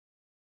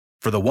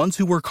For the ones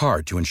who work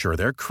hard to ensure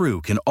their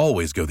crew can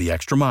always go the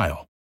extra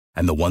mile,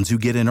 and the ones who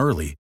get in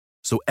early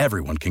so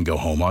everyone can go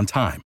home on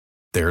time,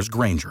 there's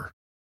Grainger,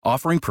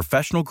 offering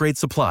professional-grade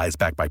supplies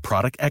backed by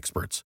product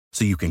experts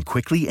so you can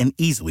quickly and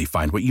easily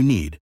find what you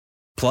need.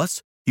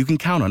 Plus, you can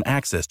count on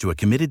access to a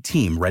committed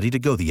team ready to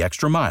go the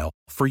extra mile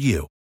for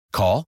you.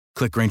 Call,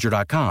 click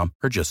Grainger.com,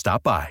 or just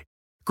stop by.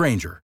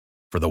 Grainger,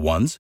 for the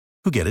ones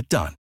who get it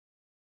done.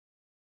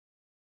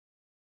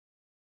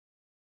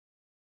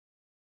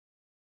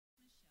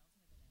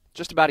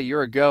 Just about a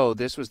year ago,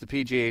 this was the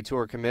PGA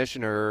Tour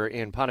commissioner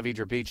in Ponte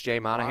Vedra Beach, Jay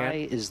Monahan.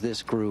 Why is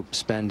this group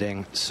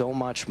spending so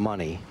much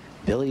money,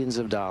 billions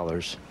of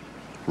dollars,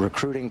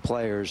 recruiting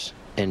players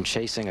and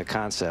chasing a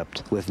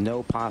concept with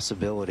no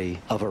possibility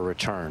of a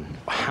return?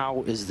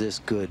 How is this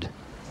good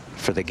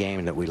for the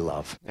game that we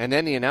love? And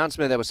then the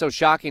announcement that was so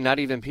shocking, not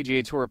even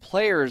PGA Tour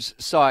players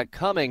saw it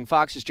coming.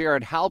 Fox's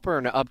Jared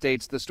Halpern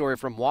updates the story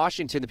from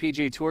Washington. The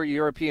PGA Tour,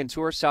 European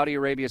Tour, Saudi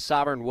Arabia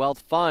Sovereign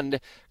Wealth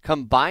Fund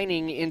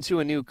combining into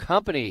a new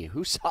company.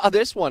 Who saw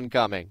this one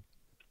coming?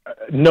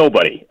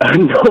 Nobody.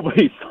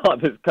 Nobody saw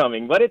this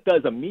coming. What it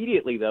does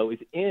immediately, though, is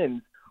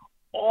ends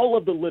all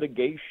of the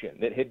litigation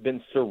that had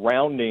been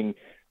surrounding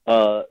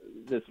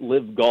this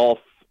LIV Golf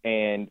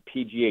and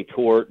PGA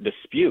Tour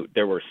dispute.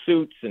 There were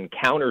suits and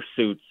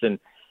countersuits, and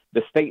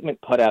the statement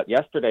put out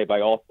yesterday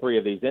by all three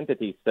of these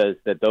entities says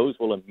that those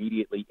will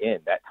immediately end.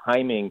 That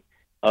timing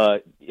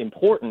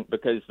important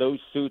because those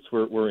suits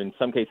were in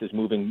some cases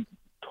moving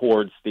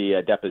towards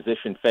the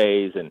deposition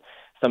phase, and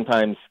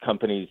sometimes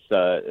companies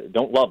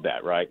don't love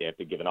that, right? They have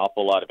to give an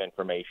awful lot of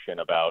information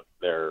about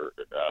their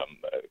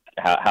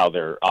how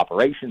their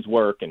operations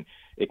work, and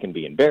it can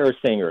be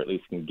embarrassing, or at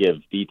least can give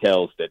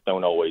details that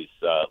don't always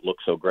look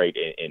so great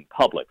in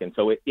public. And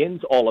so it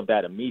ends all of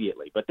that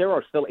immediately. But there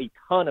are still a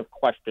ton of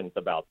questions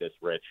about this,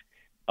 Rich.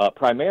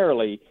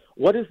 Primarily,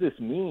 what does this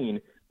mean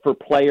for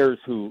players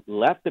who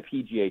left the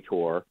PGA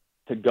Tour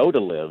to go to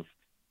LIV,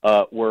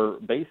 were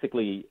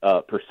basically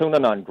persona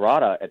non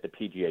grata at the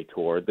PGA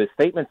Tour? The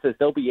statement says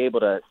they'll be able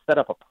to set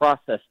up a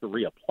process to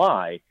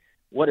reapply.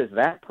 What does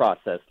that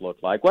process look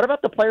like? What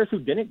about the players who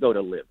didn't go to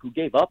LIV, who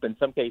gave up, in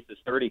some cases,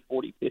 $30,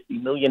 $40,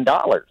 $50 million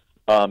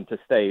to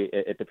stay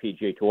at the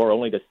PGA Tour,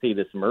 only to see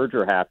this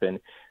merger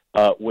happen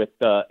with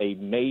a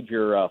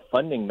major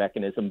funding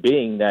mechanism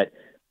being that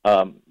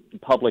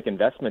public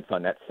investment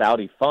fund, that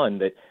Saudi fund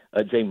that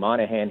Jay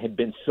Monahan had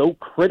been so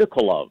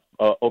critical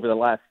of over the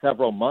last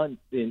several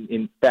months,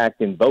 in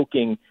fact,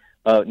 invoking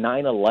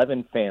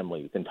 9/11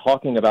 families and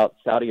talking about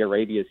Saudi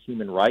Arabia's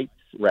human rights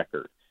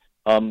record.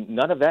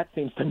 None of that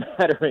seems to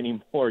matter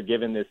anymore,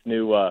 given this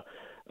new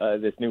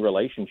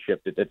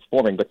relationship that's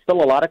forming. But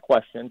still a lot of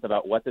questions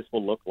about what this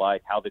will look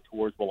like, how the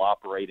tours will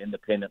operate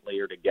independently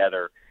or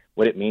together,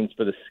 what it means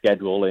for the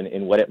schedule,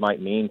 and what it might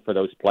mean for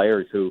those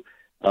players who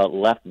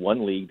left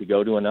one league to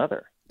go to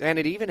another. And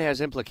it even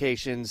has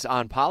implications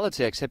on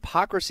politics.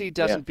 Hypocrisy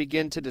doesn't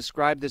begin to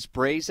describe this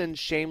brazen,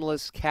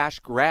 shameless cash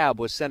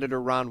grab with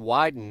Senator Ron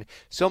Wyden.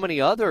 So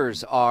many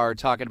others are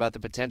talking about the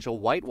potential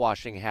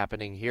whitewashing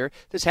happening here.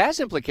 This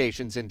has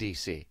implications in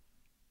D.C.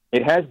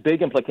 It has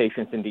big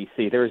implications in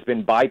D.C. There has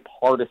been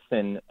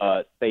bipartisan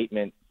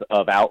statements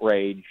of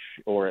outrage,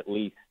 or at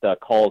least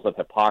calls of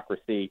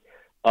hypocrisy.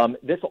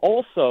 This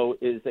also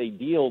is a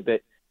deal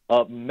that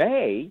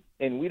may,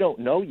 and we don't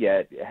know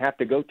yet, have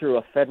to go through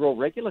a federal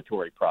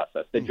regulatory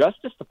process. The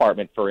Justice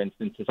Department, for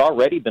instance, has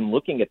already been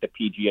looking at the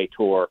PGA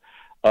Tour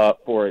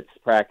for its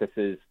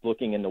practices,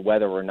 looking into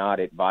whether or not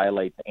it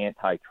violates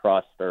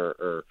antitrust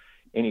or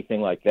anything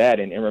like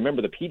that. And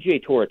remember, the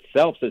PGA Tour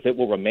itself says it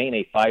will remain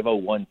a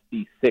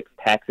 501c6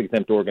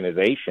 tax-exempt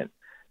organization.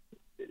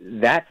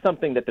 That's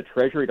something that the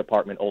Treasury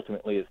Department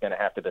ultimately is going to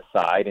have to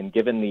decide, and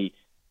given the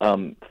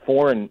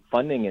foreign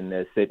funding in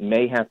this, it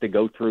may have to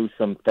go through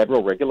some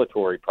federal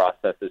regulatory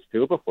processes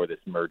too before this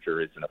merger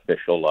is an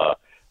official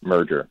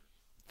merger.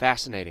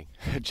 Fascinating.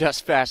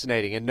 Just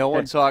fascinating. And no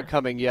one saw it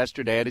coming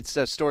yesterday. And it's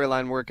a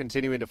storyline we're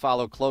continuing to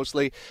follow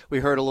closely. We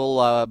heard a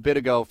little bit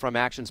ago from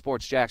Action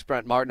Sports Jack's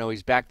Brent Martineau.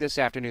 He's back this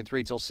afternoon,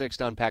 3 till 6,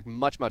 to unpack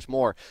much, much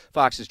more.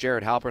 Fox's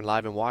Jared Halpern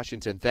live in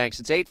Washington.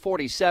 Thanks. It's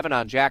 8:47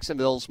 on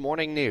Jacksonville's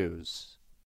Morning News.